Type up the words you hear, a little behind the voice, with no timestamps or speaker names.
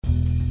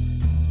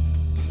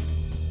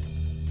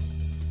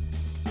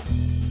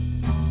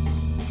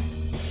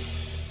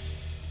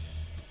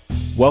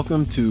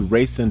Welcome to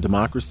Race and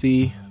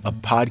Democracy, a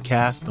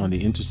podcast on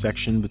the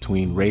intersection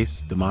between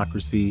race,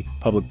 democracy,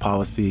 public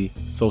policy,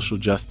 social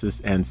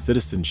justice, and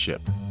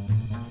citizenship.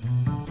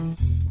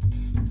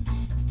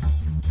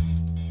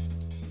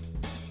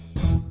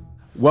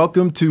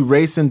 Welcome to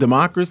Race and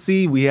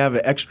Democracy. We have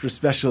an extra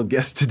special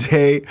guest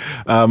today,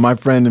 my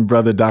friend and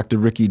brother, Dr.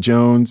 Ricky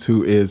Jones,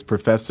 who is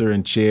professor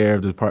and chair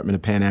of the Department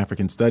of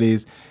Pan-African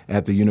Studies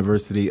at the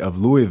University of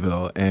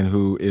Louisville, and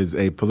who is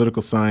a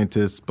political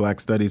scientist,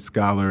 Black Studies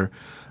scholar,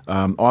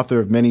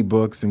 author of many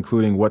books,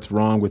 including What's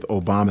Wrong with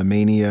Obama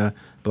Mania,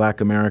 Black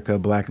America,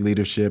 Black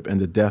Leadership, and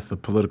the Death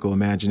of Political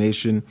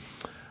Imagination.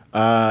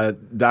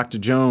 Dr.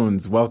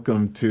 Jones,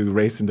 welcome to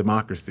Race and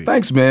Democracy.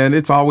 Thanks, man.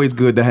 It's always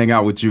good to hang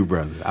out with you,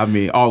 brother. I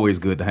mean, always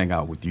good to hang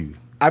out with you.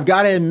 I've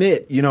got to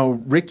admit,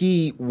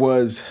 Ricky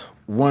was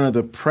one of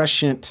the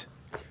prescient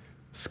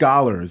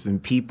scholars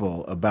and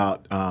people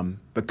about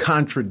the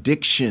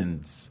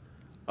contradictions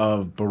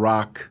of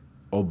Barack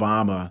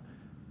Obama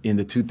in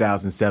the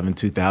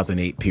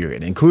 2007-2008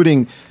 period,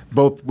 including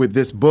both with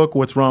this book,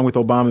 What's Wrong with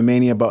Obama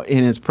Mania, but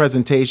in his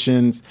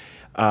presentations,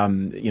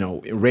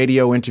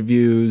 radio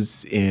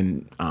interviews,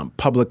 in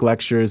public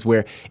lectures,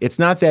 where it's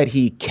not that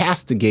he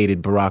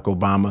castigated Barack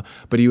Obama,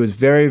 but he was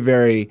very,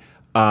 very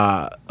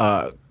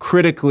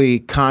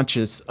critically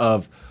conscious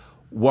of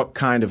what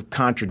kind of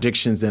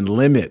contradictions and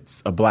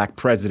limits a black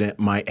president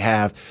might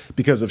have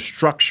because of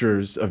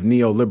structures of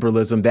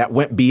neoliberalism that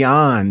went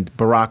beyond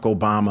Barack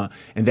Obama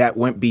and that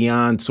went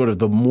beyond sort of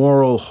the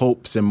moral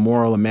hopes and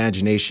moral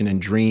imagination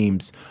and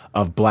dreams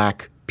of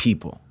black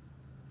people.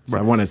 So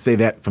I want to say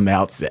that from the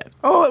outset.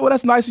 Oh, well,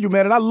 that's nice of you,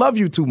 man. And I love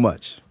you too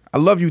much. I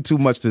love you too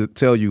much to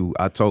tell you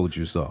I told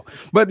you so.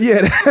 But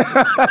yeah,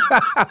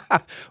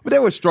 but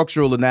there were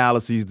structural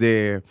analyses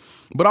there.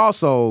 But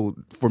also,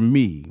 for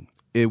me,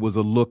 it was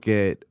a look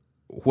at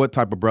what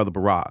type of brother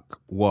Barack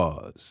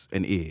was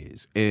and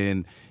is.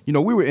 And,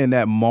 we were in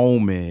that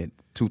moment,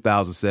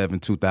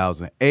 2007,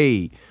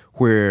 2008,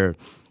 where,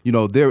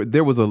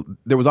 there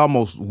was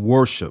almost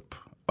worship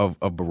of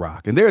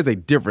Barack. And there is a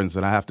difference,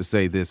 and I have to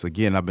say this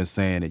again, I've been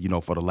saying it,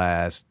 for the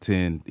last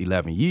 10,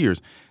 11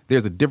 years.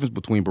 There's a difference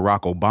between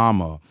Barack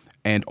Obama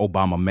and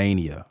Obama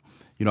Mania.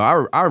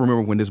 I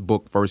remember when this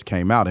book first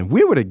came out, and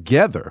we were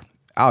together.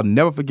 I'll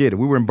never forget it.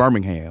 We were in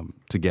Birmingham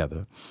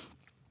together.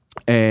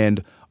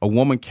 And a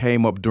woman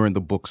came up during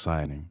the book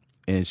signing,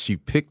 and she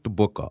picked the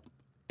book up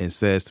and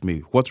says to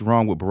me, What's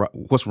wrong with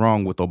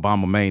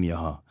Obama Mania,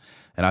 huh?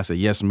 And I said,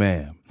 yes,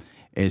 ma'am.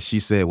 And she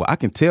said, well, I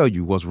can tell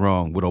you what's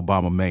wrong with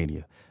Obama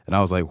Mania. And I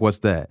was like, what's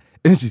that?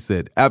 And she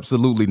said,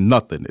 absolutely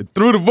nothing. And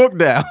threw the book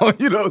down,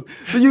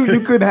 So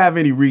you couldn't have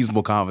any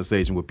reasonable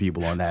conversation with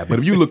people on that. But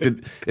if you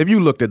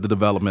looked at the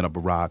development of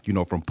Barack,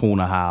 from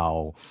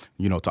Punahou,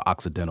 to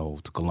Occidental,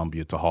 to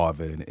Columbia, to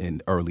Harvard,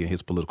 and early in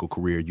his political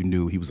career, you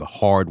knew he was a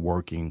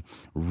hardworking,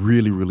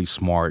 really, really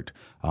smart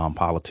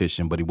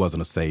politician, but he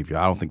wasn't a savior.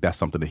 I don't think that's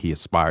something that he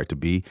aspired to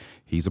be.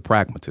 He's a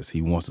pragmatist.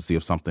 He wants to see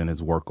if something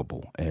is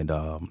workable. And,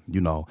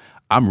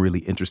 I'm really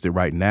interested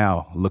right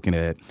now looking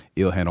at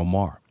Ilhan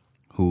Omar,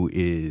 who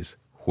is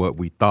what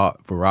we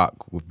thought Barack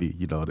would be.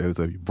 There's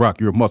Barack,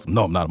 you're a Muslim.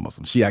 No, I'm not a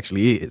Muslim. She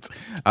actually is.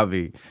 I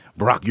mean,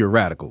 Barack, you're a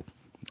radical.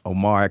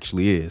 Omar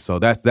actually is. So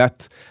that's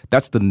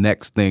the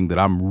next thing that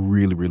I'm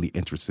really, really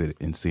interested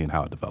in seeing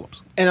how it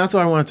develops. And that's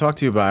what I want to talk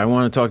to you about. I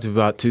want to talk to you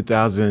about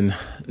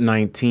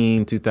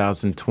 2019,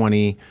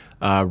 2020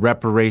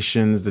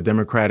 reparations, the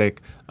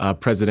Democratic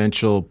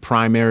presidential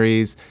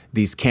primaries,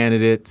 these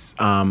candidates,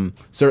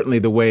 certainly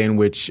the way in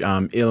which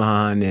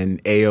Ilhan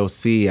and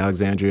AOC,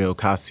 Alexandria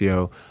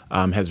Ocasio,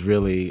 has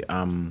really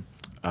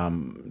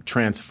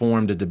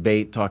transformed the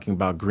debate talking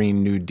about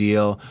Green New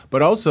Deal.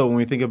 But also when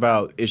we think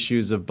about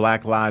issues of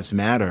Black Lives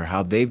Matter,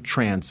 how they've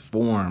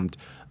transformed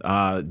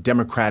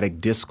democratic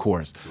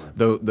discourse.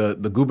 Right.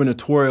 The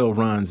gubernatorial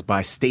runs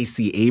by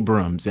Stacey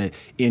Abrams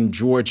in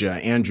Georgia,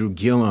 Andrew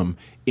Gillum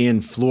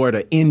in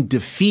Florida, in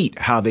defeat,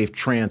 how they've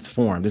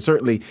transformed. And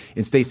certainly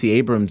in Stacey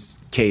Abrams'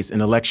 case, an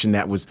election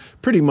that was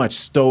pretty much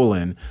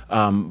stolen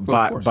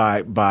by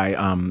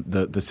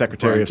the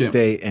Secretary of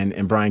State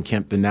and Brian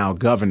Kemp, the now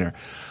governor.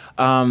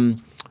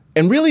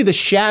 And really the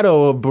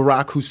shadow of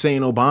Barack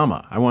Hussein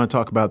Obama. I want to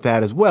talk about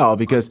that as well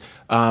because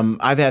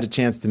I've had a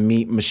chance to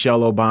meet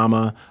Michelle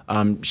Obama.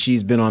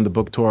 She's been on the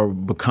book tour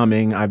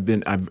Becoming.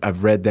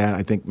 I've read that.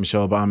 I think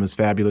Michelle Obama is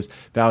fabulous.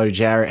 Valerie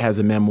Jarrett has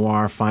a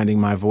memoir, Finding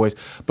My Voice.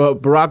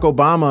 But Barack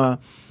Obama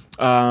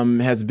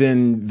has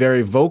been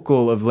very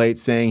vocal of late,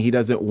 saying he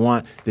doesn't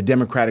want the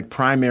Democratic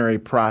primary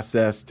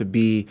process to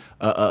be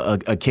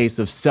a case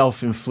of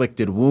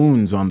self-inflicted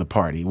wounds on the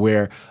party,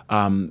 where,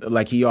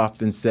 like he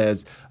often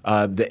says,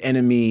 the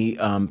enemy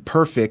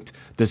perfect,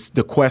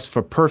 the quest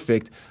for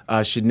perfect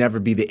should never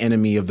be the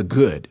enemy of the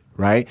good.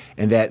 Right.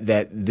 And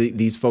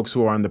these folks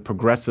who are on the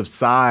progressive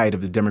side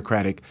of the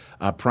Democratic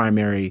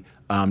primary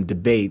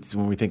debates,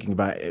 when we're thinking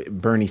about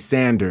Bernie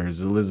Sanders,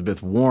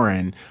 Elizabeth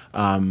Warren,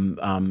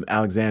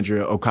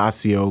 Alexandria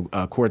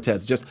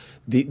Ocasio-Cortez, just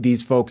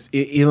these folks,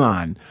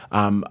 Ilhan,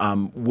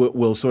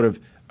 will sort of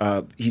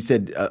he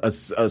said a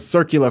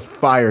circular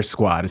fire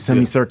squad, a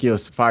semicircular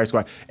fire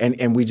squad,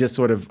 and we just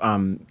sort of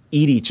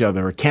eat each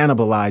other or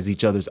cannibalize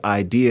each other's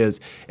ideas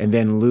and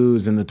then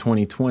lose in the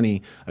 2020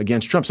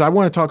 against Trump. So I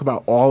want to talk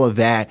about all of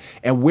that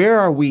and where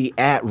are we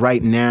at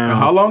right now? And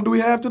how long do we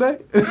have today?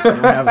 We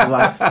have a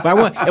lot.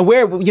 But and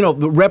where,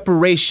 the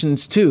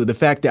reparations too, the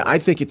fact that I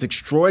think it's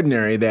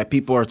extraordinary that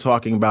people are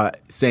talking about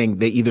saying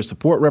they either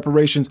support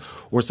reparations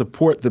or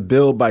support the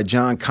bill by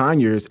John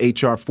Conyers,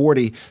 H.R.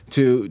 40,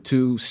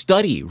 to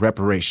study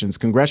reparations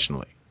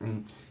congressionally.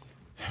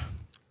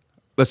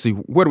 Let's see,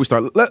 where do we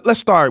start? Let's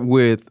start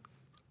with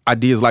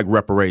ideas like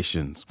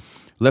reparations.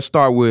 Let's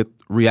start with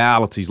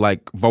realities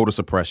like voter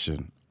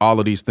suppression, all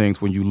of these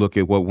things when you look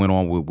at what went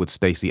on with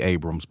Stacey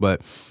Abrams.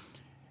 But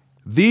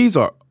these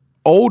are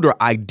older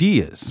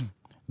ideas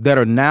that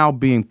are now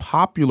being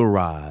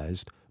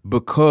popularized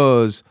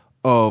because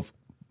of,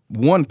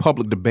 one,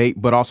 public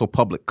debate, but also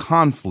public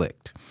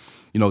conflict.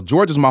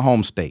 Georgia's my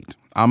home state.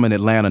 I'm an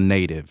Atlanta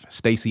native.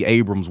 Stacey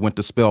Abrams went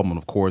to Spelman,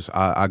 of course.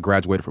 I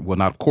graduated from, well,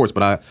 not of course,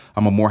 but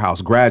I'm a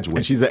Morehouse graduate.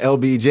 And she's an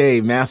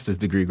LBJ master's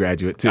degree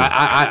graduate too.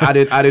 I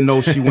didn't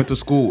know she went to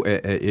school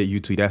at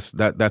UT.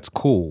 That's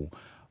cool.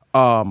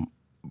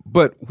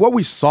 But what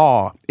we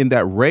saw in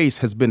that race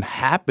has been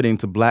happening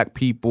to black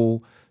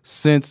people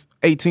since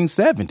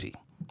 1870.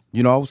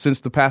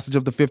 Since the passage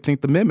of the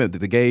 15th Amendment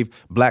that gave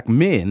black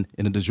men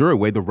in a de jure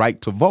way the right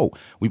to vote.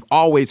 We've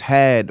always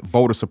had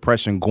voter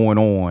suppression going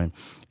on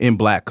in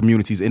black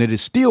communities, and it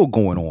is still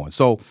going on.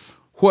 So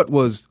what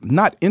was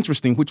not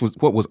interesting, which was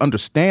what was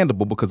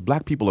understandable, because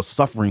black people are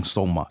suffering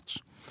so much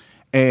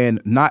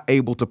and not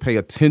able to pay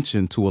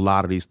attention to a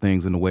lot of these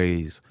things in the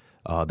ways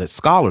that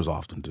scholars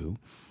often do.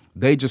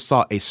 They just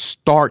saw a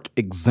stark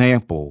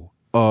example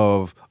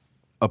of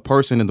a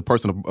person in the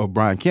person of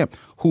Brian Kemp,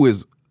 who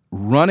is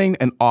running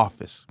an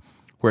office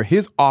where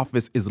his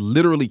office is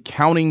literally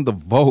counting the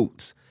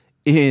votes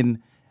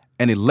in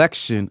an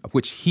election of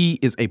which he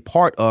is a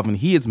part of, and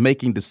he is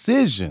making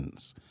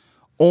decisions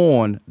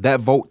on that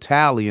vote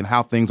tally and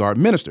how things are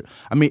administered.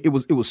 I mean, it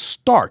was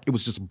stark. It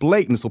was just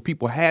blatant, so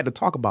people had to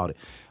talk about it.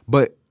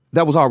 But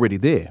that was already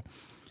there.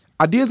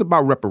 Ideas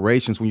about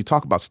reparations, when you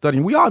talk about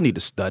studying, we all need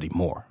to study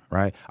more,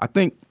 right? I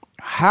think,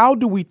 how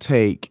do we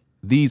take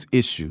these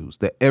issues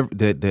that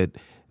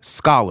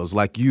scholars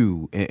like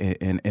you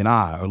and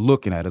I are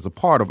looking at as a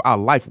part of our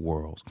life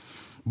worlds,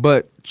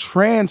 but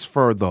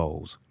transfer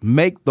those,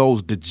 make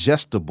those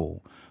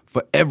digestible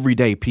for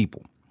everyday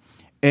people?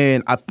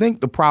 And I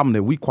think the problem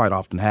that we quite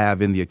often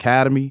have in the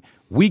academy,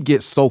 we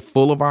get so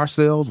full of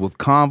ourselves with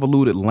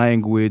convoluted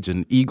language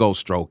and ego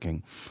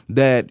stroking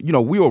that,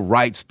 we'll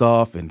write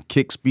stuff and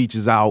kick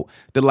speeches out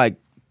that like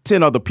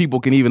 10 other people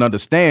can even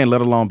understand,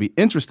 let alone be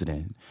interested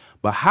in.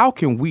 But how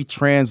can we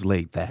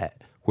translate that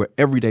where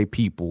everyday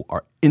people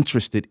are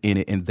interested in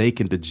it and they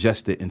can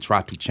digest it and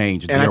try to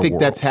change their world? And I think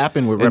that's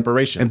happened with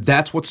reparations. And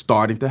that's what's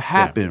starting to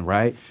happen,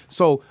 right?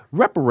 So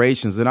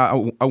reparations, and I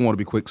want to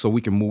be quick so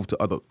we can move to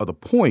other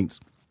points.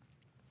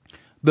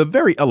 The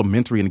very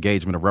elementary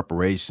engagement of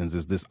reparations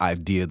is this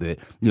idea that,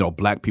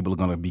 black people are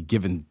going to be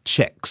given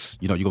checks.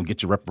 You're going to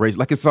get your reparations,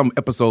 like it's some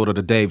episode of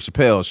the Dave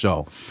Chappelle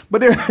show. But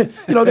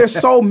there's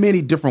so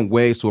many different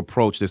ways to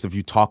approach this if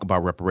you talk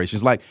about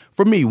reparations. Like,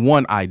 for me,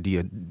 one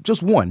idea,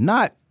 just one,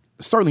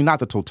 certainly not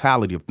the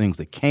totality of things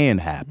that can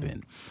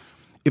happen.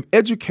 If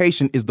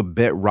education is the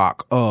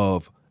bedrock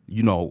of,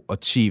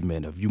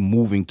 achievement, of you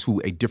moving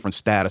to a different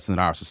status in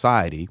our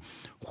society,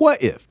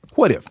 what if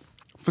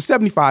for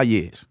 75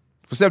 years,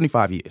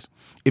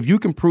 if you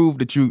can prove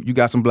that you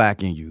got some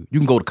black in you, you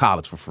can go to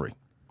college for free?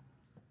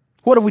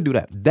 What if we do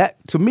that?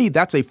 That, to me,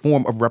 that's a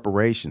form of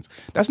reparations.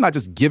 That's not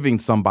just giving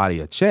somebody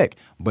a check,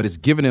 but it's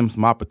giving them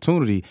some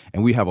opportunity,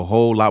 and we have a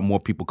whole lot more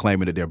people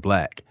claiming that they're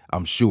black,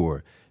 I'm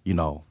sure,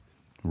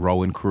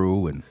 rowing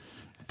crew and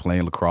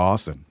playing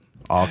lacrosse and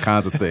all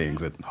kinds of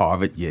things at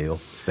Harvard, Yale,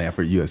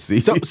 Stanford,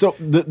 USC. So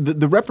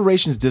the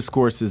reparations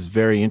discourse is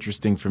very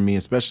interesting for me,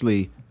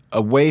 especially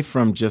away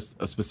from just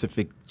a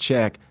specific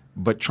check,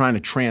 but trying to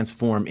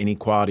transform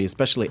inequality,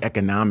 especially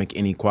economic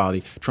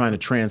inequality, trying to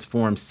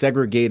transform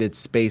segregated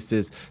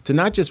spaces to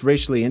not just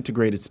racially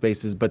integrated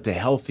spaces, but to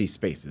healthy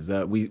spaces.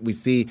 We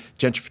see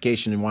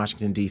gentrification in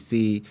Washington,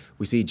 D.C.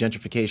 We see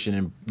gentrification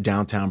in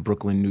downtown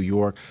Brooklyn, New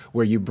York,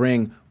 where you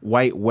bring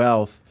white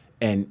wealth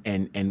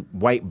and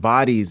white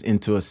bodies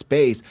into a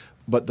space,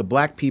 but the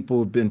black people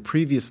who've been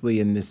previously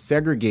in this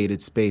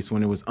segregated space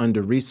when it was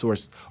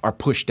under-resourced are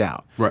pushed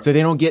out. Right. So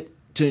they don't get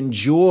to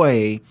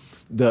enjoy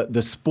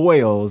the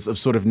spoils of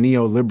sort of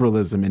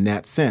neoliberalism in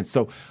that sense.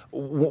 So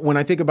when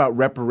I think about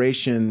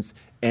reparations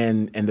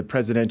and the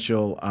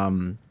presidential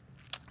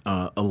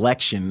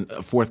election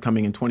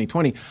forthcoming in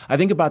 2020, I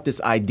think about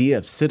this idea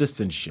of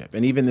citizenship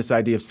and even this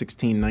idea of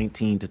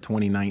 1619 to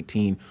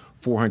 2019,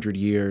 400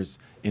 years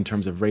in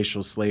terms of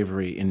racial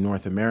slavery in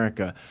North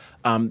America.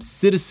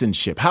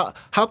 Citizenship,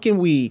 how can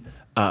we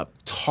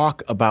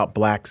talk about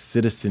Black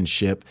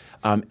citizenship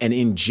and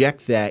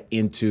inject that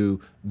into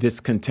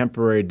this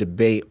contemporary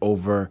debate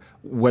over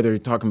whether you're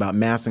talking about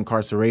mass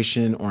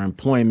incarceration or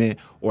employment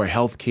or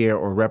healthcare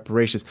or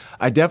reparations.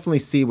 I definitely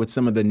see with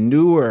some of the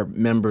newer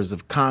members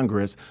of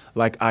Congress,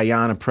 like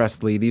Ayanna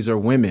Pressley, these are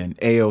women,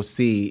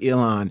 AOC,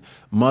 Ilan,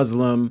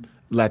 Muslim,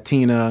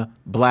 Latina,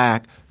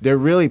 Black, they're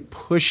really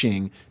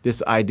pushing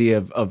this idea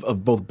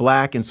of both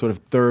Black and sort of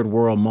third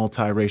world,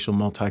 multiracial,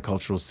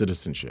 multicultural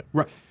citizenship.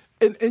 Right.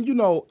 And you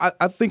know,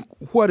 I think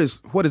what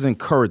is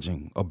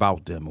encouraging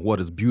about them, what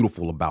is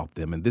beautiful about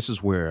them, and this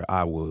is where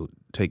I will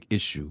take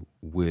issue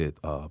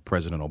with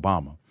President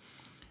Obama.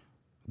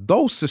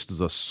 Those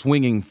sisters are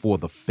swinging for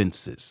the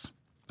fences.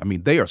 I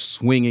mean, they are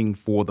swinging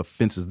for the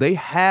fences. They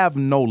have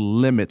no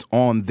limits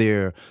on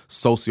their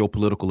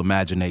socio-political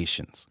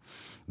imaginations.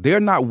 They're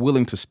not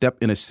willing to step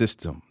in a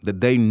system that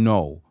they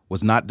know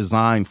was not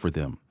designed for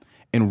them,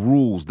 and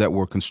rules that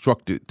were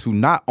constructed to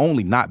not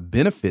only not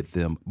benefit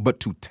them,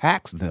 but to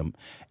tax them,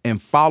 and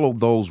follow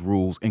those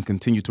rules and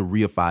continue to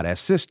reify that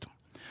system.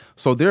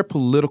 So their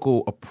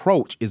political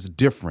approach is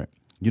different.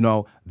 You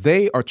know,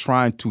 they are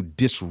trying to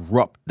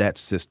disrupt that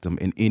system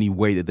in any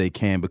way that they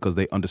can because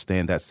they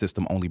understand that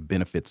system only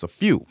benefits a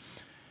few.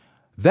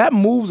 That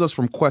moves us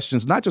from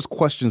questions, not just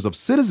questions of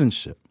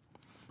citizenship,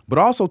 but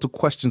also to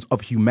questions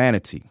of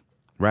humanity,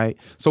 right?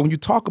 So when you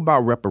talk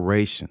about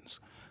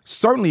reparations,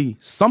 certainly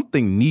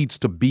something needs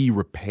to be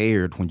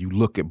repaired when you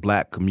look at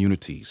Black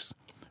communities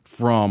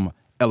from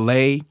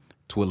LA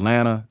to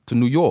Atlanta to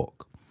New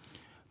York.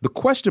 The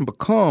question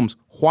becomes,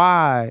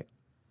 why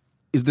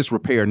is this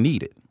repair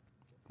needed,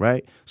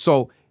 right?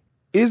 So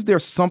is there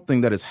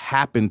something that has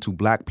happened to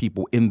Black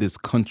people in this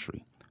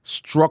country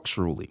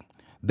structurally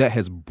that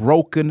has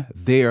broken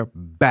their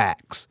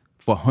backs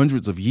for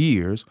hundreds of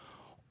years,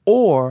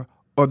 or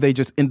are they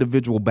just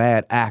individual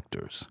bad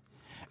actors?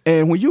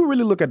 And when you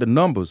really look at the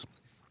numbers,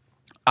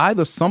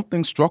 either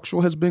something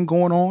structural has been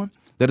going on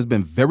that has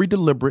been very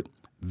deliberate,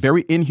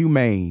 very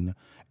inhumane,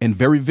 and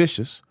very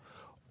vicious,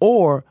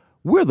 or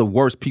we're the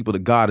worst people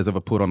that God has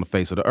ever put on the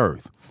face of the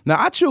earth. Now,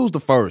 I choose the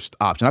first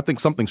option. I think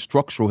something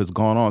structural has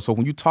gone on. So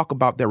when you talk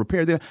about that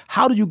repair, then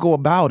how do you go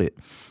about it?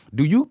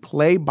 Do you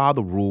play by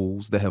the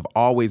rules that have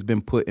always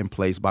been put in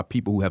place by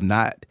people who have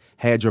not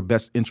had your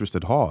best interest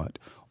at heart?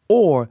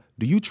 Or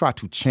do you try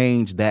to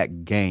change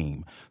that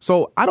game?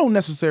 So I don't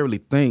necessarily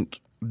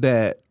think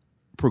that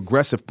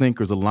progressive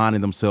thinkers are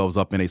lining themselves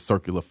up in a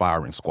circular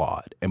firing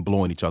squad and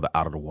blowing each other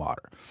out of the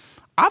water.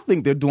 I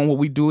think they're doing what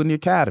we do in the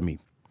academy.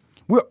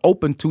 We're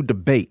open to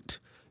debate.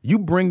 You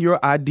bring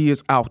your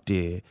ideas out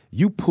there,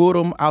 you put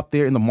them out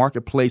there in the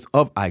marketplace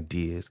of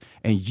ideas,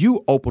 and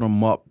you open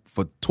them up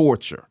for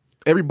torture.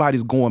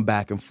 Everybody's going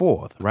back and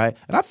forth, right?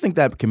 And I think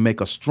that can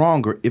make us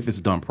stronger if it's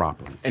done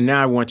properly. And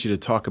now I want you to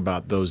talk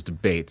about those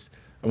debates.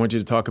 I want you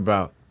to talk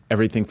about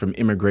everything from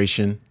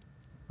immigration,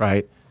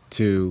 right,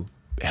 to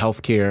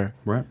healthcare,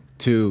 right,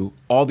 to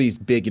all these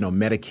big,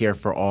 Medicare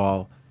for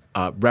all,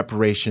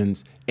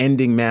 reparations,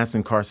 ending mass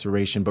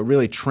incarceration, but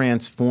really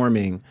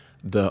transforming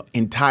the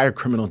entire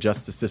criminal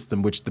justice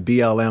system, which the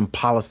BLM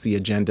policy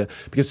agenda,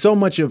 because so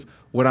much of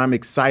what I'm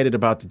excited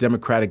about the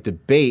Democratic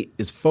debate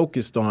is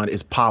focused on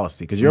is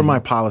policy, because you're my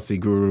policy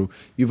guru.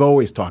 You've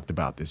always talked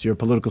about this. You're a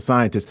political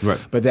scientist. Right.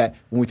 But that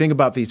when we think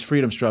about these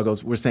freedom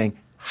struggles, we're saying,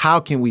 how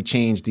can we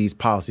change these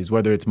policies,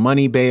 whether it's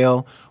money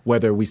bail,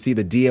 whether we see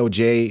the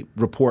DOJ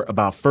report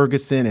about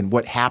Ferguson and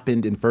what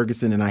happened in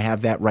Ferguson, and I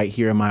have that right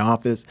here in my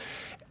office.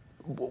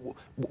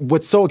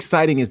 What's so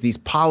exciting is these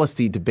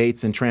policy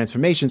debates and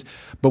transformations,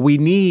 but we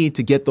need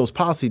to get those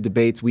policy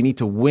debates. We need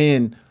to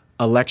win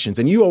elections.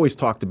 And you always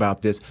talked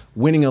about this,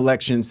 winning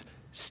elections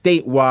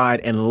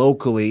statewide and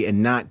locally,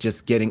 and not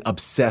just getting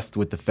obsessed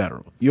with the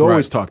federal. You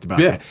always talked about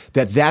that.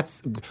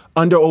 That's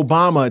under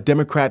Obama,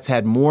 Democrats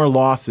had more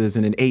losses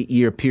in an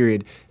 8-year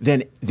period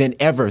than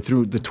ever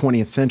through the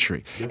 20th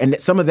century. And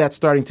some of that's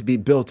starting to be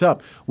built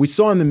up. We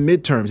saw in the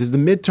midterms,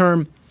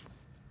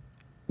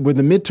 were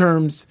the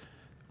midterms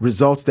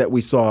results that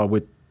we saw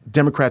with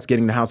Democrats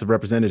getting the House of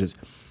Representatives,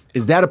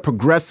 is that a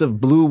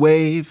progressive blue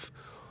wave?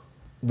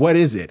 What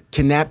is it?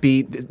 Can that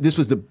be? This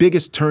was the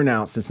biggest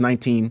turnout since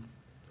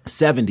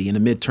 1970 in a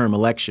midterm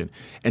election.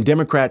 And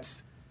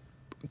Democrats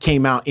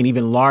came out in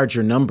even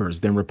larger numbers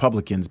than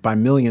Republicans by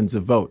millions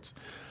of votes.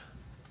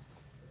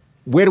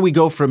 Where do we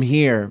go from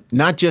here?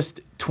 Not just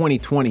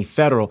 2020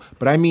 federal,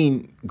 but I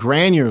mean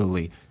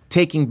granularly,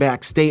 taking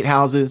back state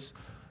houses,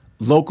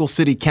 local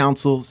city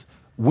councils,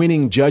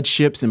 winning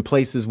judgeships in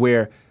places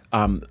where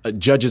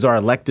judges are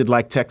elected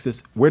like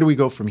Texas. Where do we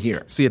go from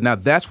here? See, now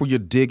that's where you're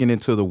digging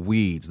into the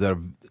weeds that are,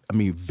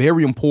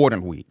 very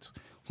important weeds.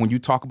 When you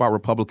talk about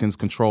Republicans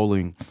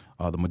controlling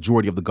the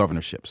majority of the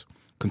governorships,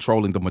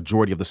 controlling the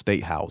majority of the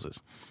state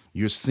houses,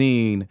 you're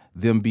seeing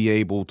them be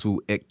able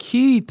to, at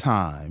key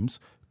times,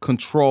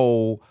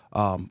 control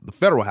the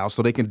federal house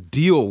so they can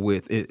deal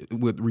with it,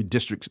 with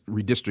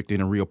redistricting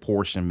and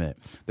reapportionment.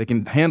 They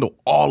can handle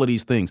all of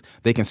these things.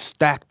 They can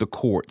stack the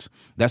courts.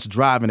 That's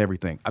driving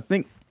everything. I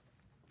think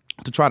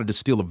to try to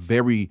distill a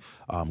very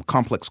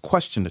complex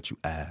question that you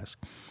ask,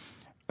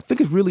 think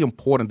it's really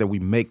important that we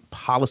make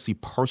policy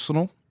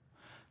personal.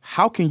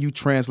 How can you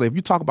translate? If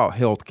you talk about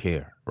health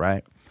care,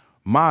 right?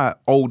 My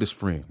oldest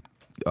friend,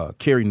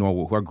 Kerry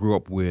Norwood, who I grew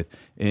up with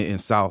in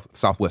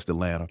Southwest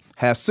Atlanta,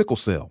 has sickle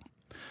cell.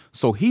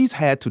 So he's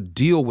had to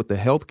deal with the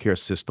healthcare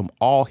system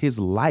all his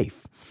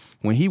life.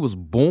 When he was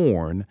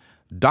born,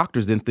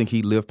 doctors didn't think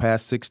he'd live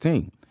past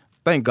 16.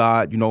 Thank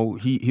God,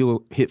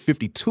 he'll hit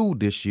 52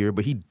 this year,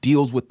 but he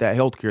deals with that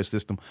healthcare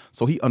system,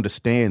 so he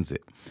understands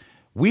it.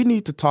 We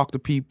need to talk to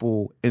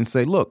people and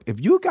say, look,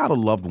 if you got a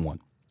loved one,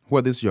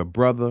 whether it's your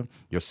brother,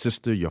 your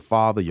sister, your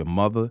father, your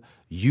mother,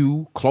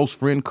 you, close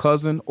friend,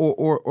 cousin,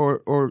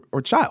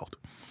 or child,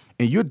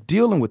 and you're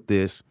dealing with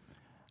this,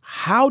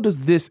 how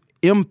does this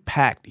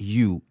impact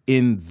you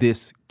in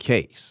this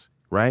case,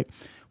 right?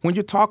 When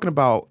you're talking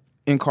about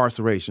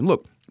incarceration,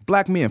 look,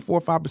 black men, 4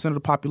 or 5% of the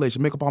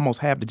population, make up almost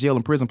half the jail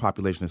and prison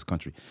population in this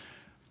country.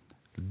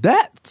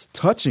 That's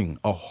touching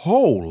a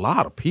whole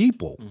lot of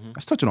people. Mm-hmm.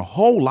 That's touching a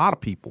whole lot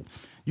of people.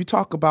 You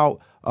talk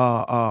about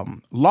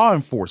law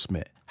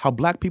enforcement, how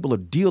black people are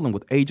dealing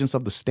with agents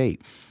of the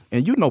state.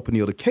 And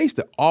Peniel, the case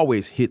that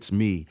always hits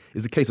me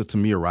is the case of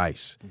Tamir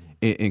Rice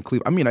in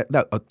Cleveland. I mean,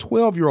 a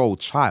 12-year-old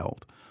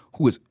child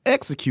who is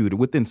executed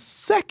within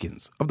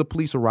seconds of the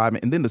police arriving,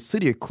 and then the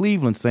city of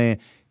Cleveland saying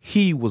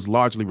he was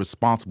largely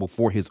responsible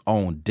for his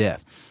own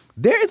death.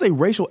 There is a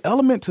racial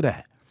element to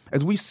that.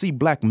 As we see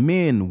black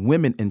men,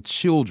 women, and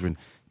children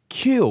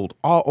killed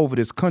all over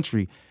this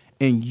country,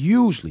 and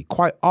usually,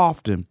 quite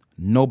often,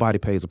 nobody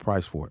pays a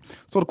price for it.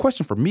 So the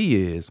question for me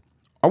is,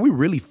 are we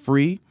really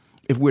free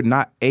if we're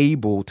not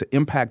able to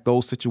impact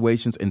those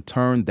situations and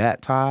turn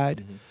that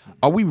tide? Mm-hmm.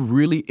 Are we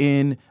really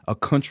in a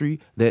country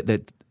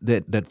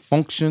that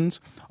functions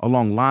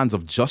along lines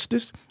of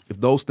justice if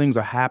those things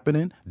are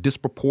happening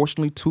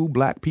disproportionately to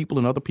black people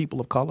and other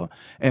people of color?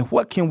 And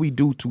what can we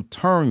do to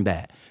turn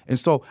that? And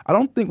so I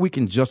don't think we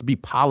can just be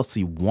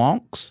policy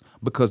wonks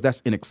because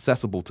that's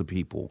inaccessible to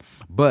people.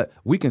 But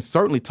we can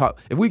certainly talk,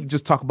 if we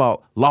just talk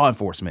about law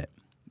enforcement,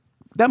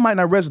 that might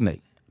not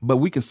resonate. But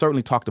we can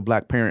certainly talk to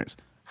black parents.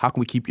 How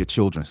can we keep your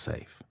children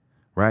safe,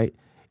 right?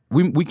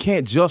 We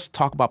can't just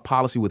talk about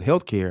policy with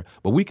healthcare,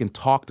 but we can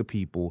talk to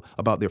people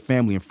about their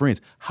family and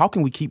friends. How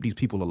can we keep these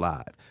people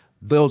alive?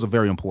 Those are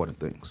very important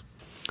things.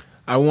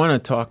 I want to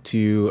talk to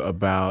you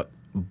about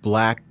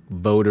black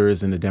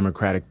voters in the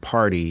Democratic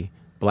Party,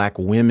 black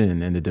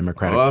women in the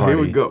Democratic Party, here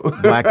we go.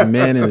 black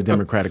men in the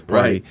Democratic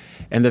Party, right.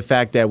 And the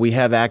fact that we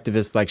have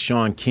activists like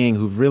Shaun King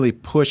who've really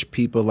pushed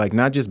people like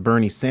not just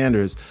Bernie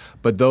Sanders,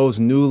 but those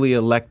newly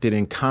elected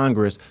in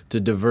Congress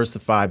to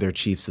diversify their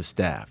chiefs of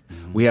staff.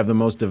 Mm-hmm. We have the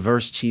most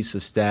diverse chiefs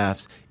of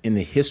staffs in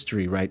the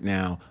history right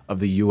now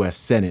of the U.S.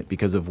 Senate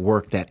because of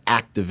work that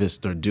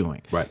activists are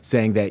doing, right.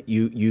 Saying that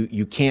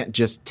you can't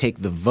just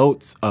take the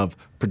votes of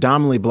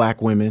predominantly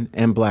black women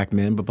and black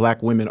men, but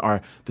black women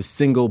are the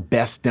single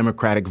best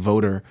Democratic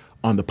voter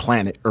on the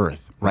planet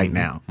Earth right mm-hmm.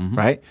 now, mm-hmm.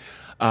 right?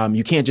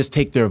 You can't just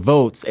take their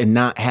votes and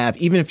not have,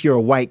 even if you're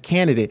a white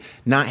candidate,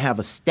 not have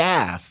a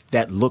staff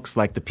that looks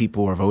like the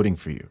people who are voting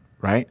for you,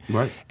 right?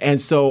 Right.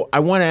 And so I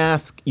want to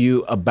ask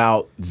you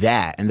about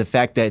that and the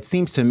fact that it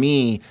seems to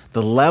me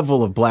the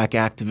level of black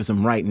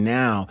activism right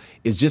now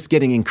is just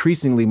getting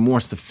increasingly more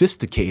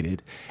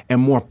sophisticated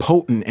and more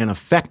potent and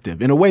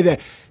effective in a way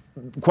that,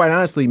 quite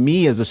honestly,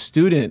 me as a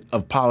student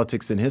of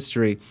politics and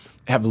history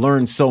have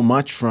learned so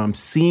much from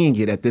seeing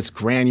it at this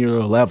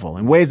granular level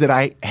in ways that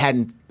I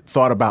hadn't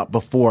thought about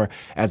before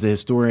as a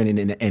historian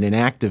and an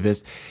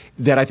activist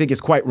that I think is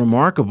quite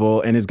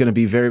remarkable and is going to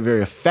be very,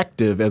 very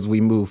effective as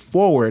we move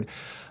forward.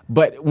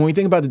 But when we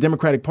think about the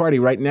Democratic Party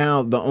right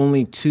now, the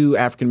only two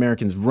African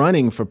Americans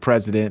running for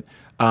president,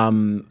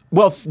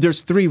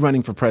 there's three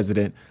running for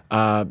president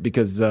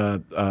because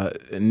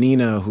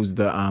Nina, who's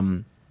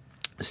the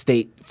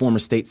former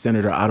state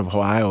senator out of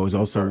Ohio, is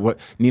also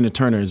Nina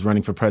Turner is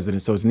running for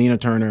president. So it's Nina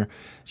Turner.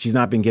 She's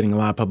not been getting a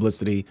lot of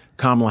publicity.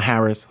 Kamala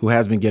Harris, who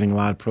has been getting a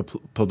lot of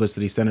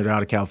publicity, senator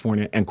out of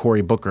California, and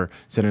Cory Booker,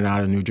 senator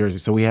out of New Jersey.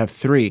 So we have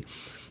three.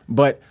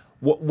 But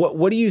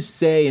what do you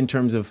say in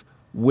terms of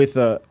with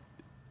a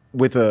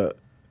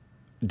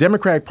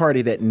Democratic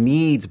Party that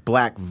needs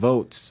black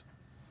votes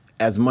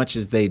as much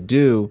as they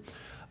do,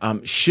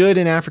 should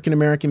an African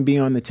American be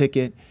on the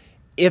ticket?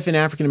 If an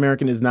African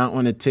American is not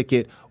on a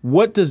ticket,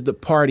 what does the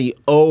party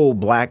owe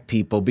black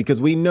people?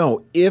 Because we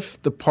know if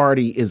the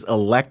party is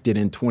elected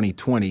in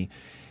 2020,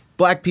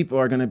 black people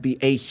are going to be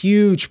a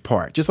huge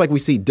part. Just like we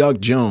see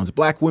Doug Jones.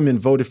 Black women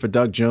voted for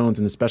Doug Jones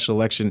in the special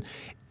election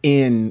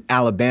in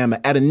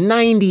Alabama at a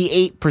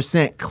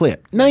 98%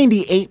 clip.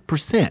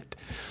 98%.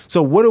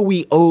 So what are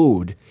we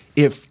owed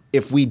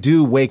if we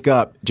do wake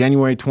up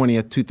January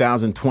 20th,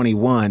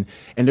 2021,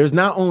 and there's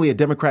not only a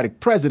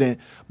Democratic president,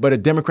 but a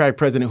Democratic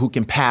president who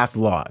can pass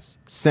laws,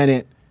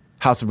 Senate,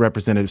 House of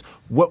Representatives?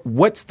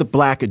 What's the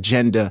black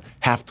agenda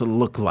have to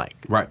look like?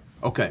 Right.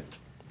 Okay.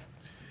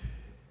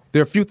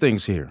 There are a few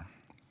things here,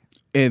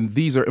 and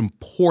these are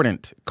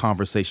important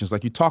conversations.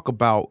 Like you talk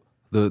about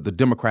the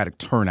Democratic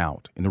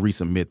turnout in the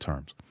recent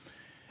midterms.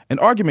 An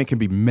argument can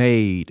be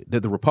made that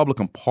the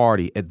Republican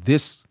Party at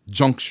this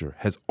juncture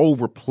has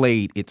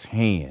overplayed its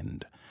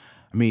hand.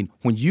 I mean,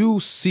 when you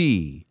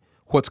see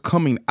what's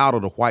coming out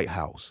of the White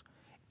House,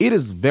 it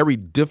is very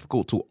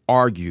difficult to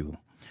argue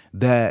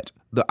that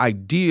the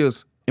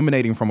ideas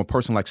emanating from a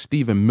person like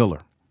Stephen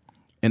Miller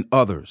and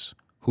others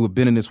who have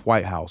been in this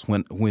White House,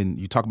 when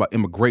you talk about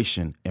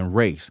immigration and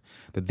race,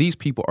 that these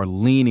people are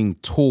leaning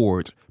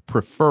towards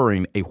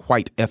preferring a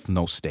white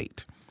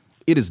ethno-state.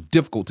 It is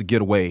difficult to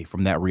get away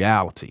from that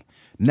reality.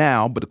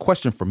 Now, but the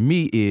question for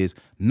me is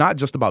not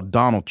just about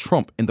Donald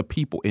Trump and the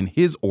people in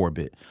his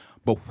orbit,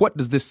 but what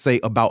does this say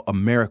about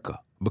America?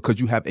 Because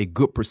you have a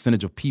good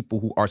percentage of people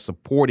who are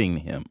supporting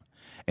him,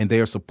 and they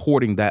are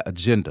supporting that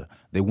agenda.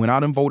 They went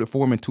out and voted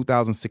for him in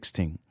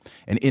 2016.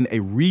 And in a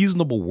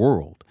reasonable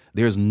world,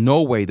 there's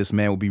no way this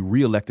man will be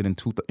reelected in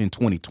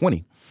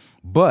 2020.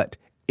 But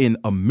in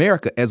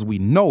America, as we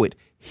know it,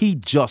 he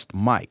just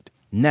might.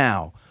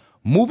 Now,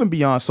 moving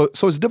beyond, so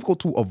it's difficult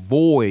to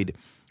avoid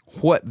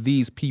what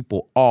these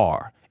people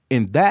are.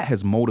 And that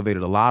has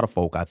motivated a lot of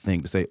folk, I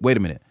think, to say, wait a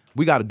minute,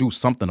 we got to do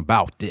something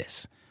about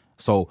this.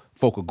 So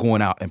folk are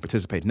going out and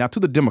participating. Now, to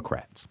the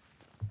Democrats,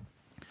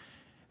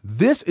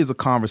 this is a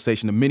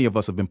conversation that many of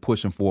us have been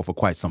pushing for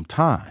quite some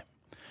time.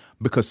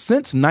 Because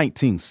since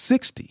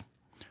 1960,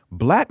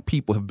 black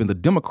people have been the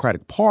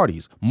Democratic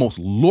Party's most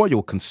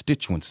loyal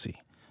constituency.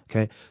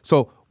 Okay,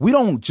 so we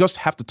don't just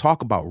have to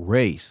talk about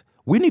race.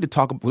 We need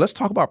to let's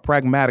talk about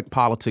pragmatic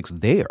politics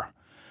there.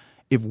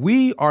 If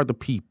we are the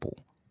people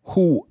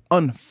who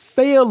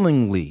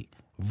unfailingly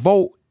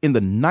vote in the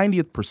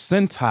 90th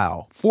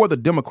percentile for the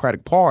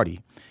Democratic Party,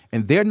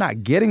 and they're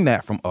not getting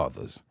that from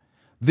others,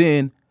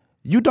 then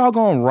you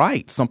doggone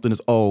right something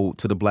is owed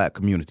to the black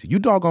community. You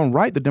doggone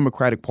right the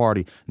Democratic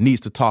Party needs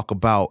to talk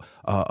about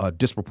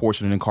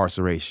disproportionate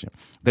incarceration.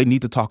 They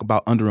need to talk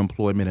about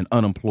underemployment and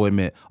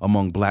unemployment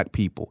among black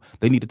people.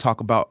 They need to talk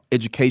about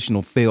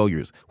educational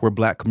failures where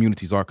black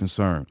communities are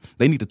concerned.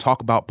 They need to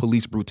talk about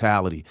police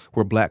brutality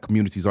where black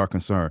communities are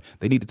concerned.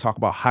 They need to talk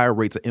about higher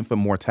rates of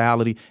infant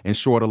mortality and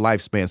shorter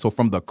lifespan. So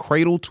from the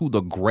cradle to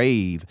the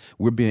grave,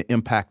 we're being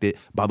impacted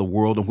by the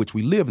world in which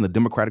we live, and the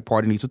Democratic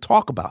Party needs to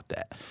talk about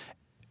that.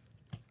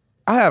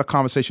 I had a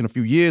conversation a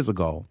few years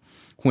ago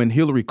when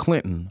Hillary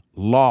Clinton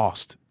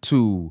lost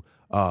to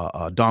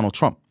Donald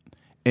Trump.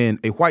 And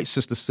a white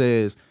sister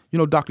says, you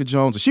know, Dr.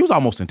 Jones, and she was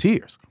almost in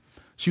tears.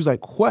 She was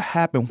like, what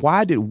happened?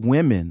 Why did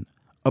women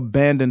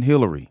abandon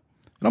Hillary?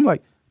 And I'm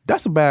like,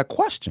 that's a bad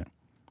question.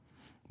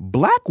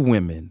 Black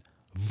women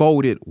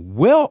voted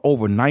well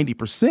over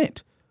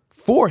 90%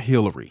 for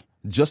Hillary,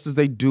 just as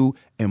they do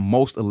in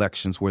most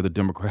elections where the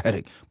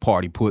Democratic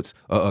Party puts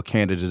a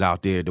candidate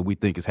out there that we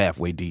think is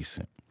halfway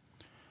decent.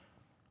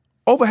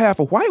 Over half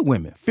of white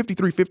women,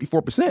 53,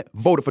 54%,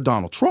 voted for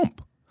Donald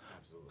Trump.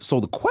 So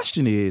the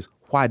question is,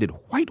 why did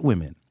white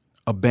women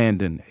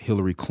abandon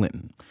Hillary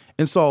Clinton?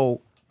 And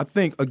so I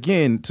think,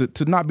 again,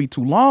 to not be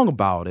too long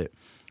about it,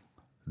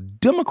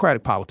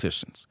 Democratic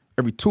politicians,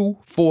 every 2,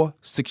 4,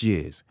 6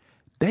 years,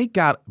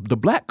 the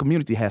black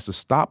community has to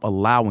stop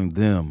allowing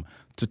them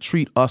to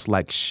treat us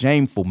like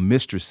shameful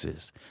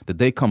mistresses that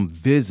they come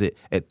visit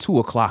at 2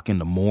 o'clock in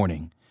the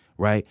morning,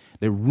 right?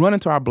 They run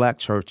into our black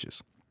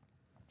churches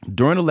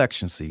during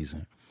election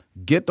season,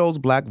 get those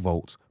black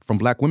votes from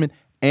black women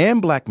and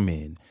black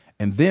men,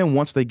 and then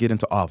once they get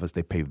into office,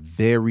 they pay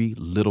very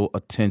little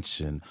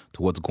attention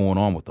to what's going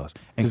on with us.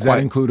 And does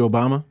that include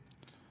Obama?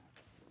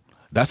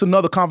 That's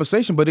another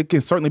conversation, but it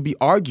can certainly be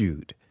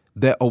argued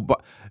that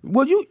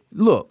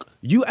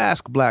you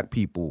ask black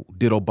people,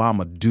 did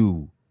Obama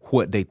do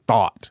what they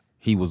thought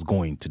he was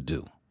going to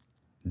do?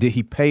 Did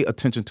he pay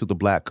attention to the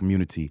black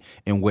community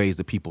in ways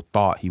that people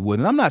thought he would?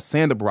 And I'm not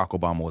saying that Barack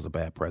Obama was a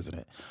bad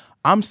president.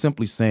 I'm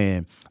simply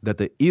saying that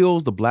the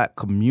ills the black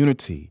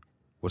community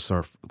were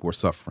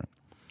suffering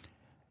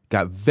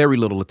got very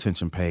little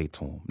attention paid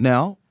to him.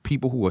 Now,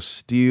 people who are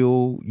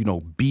still,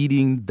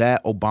 beating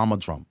that Obama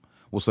drum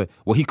will say,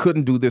 well, he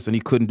couldn't do this and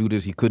he couldn't do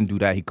this, he couldn't do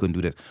that, he couldn't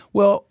do this.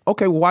 Well,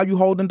 okay, why are you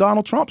holding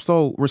Donald Trump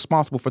so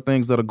responsible for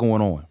things that are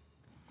going on?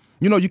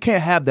 You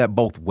can't have that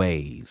both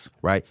ways,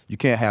 right? You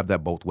can't have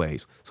that both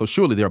ways. So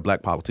surely there are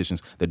black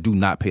politicians that do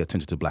not pay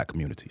attention to black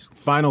communities.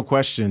 Final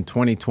question,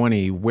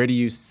 2020,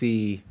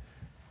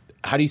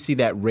 how do you see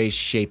that race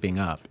shaping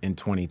up in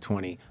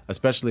 2020,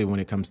 especially when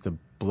it comes to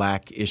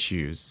black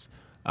issues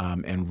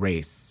and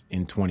race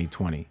in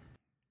 2020?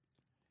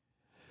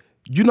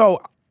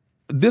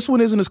 This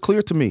one isn't as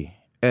clear to me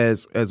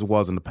as it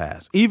was in the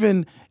past.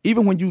 Even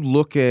when you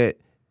look at,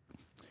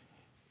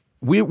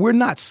 we're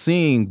not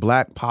seeing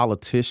black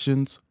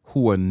politicians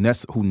who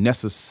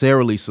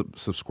necessarily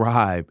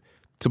subscribe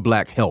to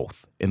black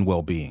health and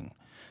well-being.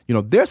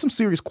 There's some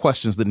serious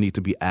questions that need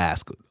to be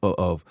asked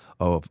of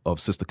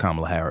Sister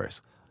Kamala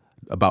Harris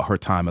about her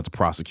time as a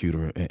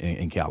prosecutor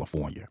in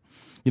California.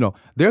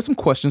 There's some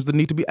questions that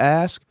need to be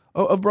asked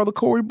of Brother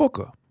Cory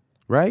Booker,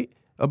 right?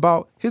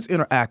 About his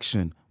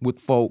interaction with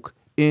folk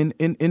in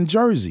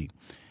Jersey.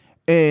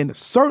 And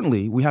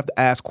certainly we have to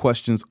ask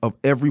questions of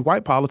every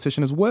white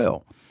politician as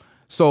well.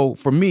 So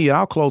for me, and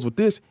I'll close with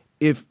this,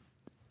 if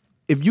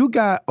you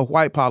got a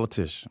white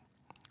politician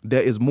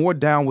that is more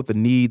down with the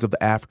needs of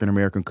the African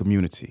American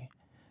community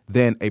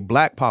than a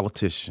black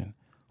politician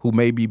who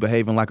may be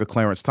behaving like a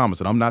Clarence Thomas.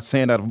 And I'm not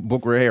saying that of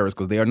Booker or Harris,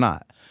 because they are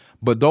not.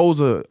 But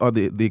those are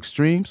the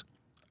extremes.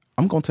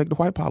 I'm going to take the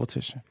white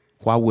politician.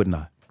 Why wouldn't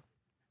I?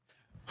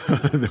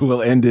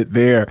 We'll end it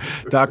there.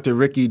 Dr.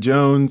 Ricky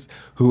Jones,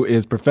 who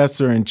is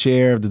professor and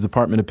chair of the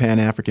Department of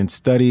Pan-African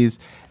Studies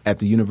at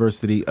the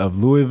University of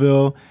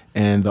Louisville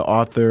and the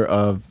author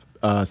of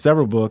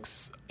several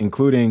books,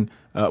 including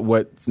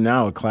what's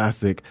now a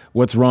classic,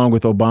 What's Wrong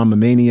with Obama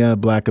Mania,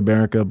 Black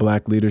America,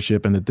 Black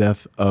Leadership, and the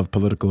Death of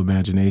Political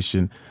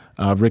Imagination.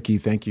 Ricky,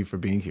 thank you for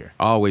being here.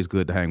 Always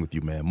good to hang with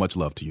you, man. Much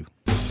love to you.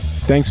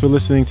 Thanks for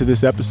listening to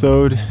this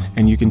episode,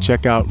 and you can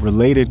check out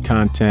related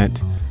content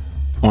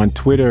on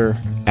Twitter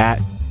at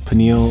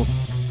Peniel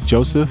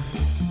Joseph.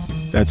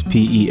 That's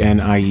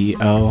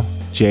PENIEL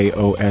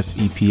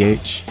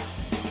JOSEPH.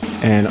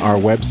 And our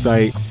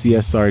website,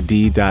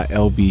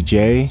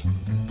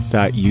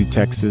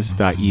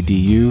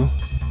 csrd.lbj.utexas.edu.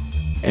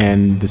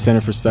 And the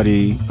Center for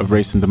Study of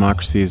Race and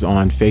Democracy is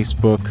on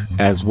Facebook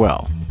as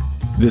well.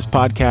 This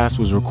podcast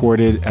was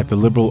recorded at the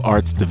Liberal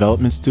Arts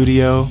Development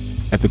Studio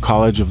at the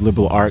College of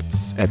Liberal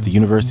Arts at the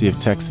University of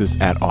Texas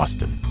at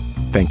Austin.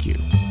 Thank you.